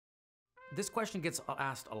This question gets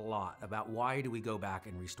asked a lot about why do we go back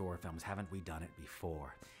and restore films? Haven't we done it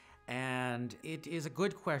before? And it is a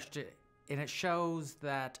good question, and it shows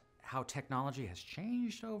that how technology has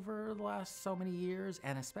changed over the last so many years,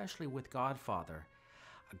 and especially with Godfather.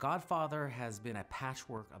 Godfather has been a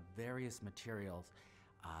patchwork of various materials.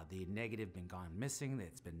 The negative been gone missing,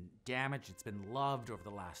 it's been damaged, it's been loved over the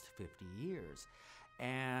last 50 years.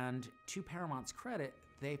 And to Paramount's credit,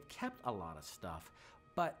 they've kept a lot of stuff,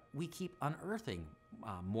 but we keep unearthing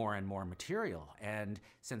more and more material. And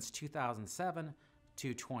since 2007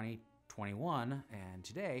 to 2021 and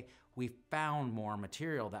today, we've found more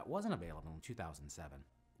material that wasn't available in 2007.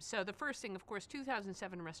 So the first thing, of course,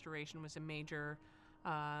 2007 restoration was a major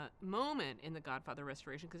moment in the Godfather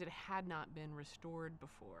restoration because it had not been restored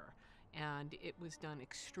before. And it was done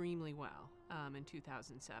extremely well in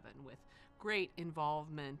 2007 with great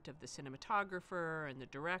involvement of the cinematographer and the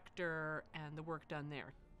director and the work done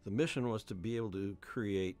there. The mission was to be able to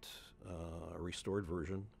create a restored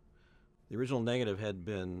version. The original negative had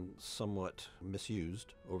been somewhat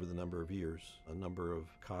misused over the number of years. A number of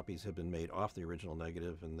copies had been made off the original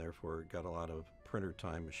negative and therefore got a lot of printer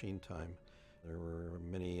time, machine time. There were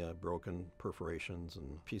many broken perforations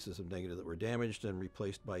and pieces of negative that were damaged and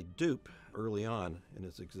replaced by dupe early on in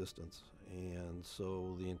its existence. And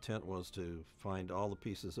so the intent was to find all the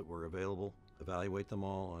pieces that were available, evaluate them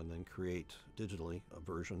all, and then create digitally a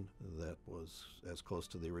version that was as close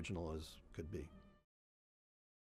to the original as could be.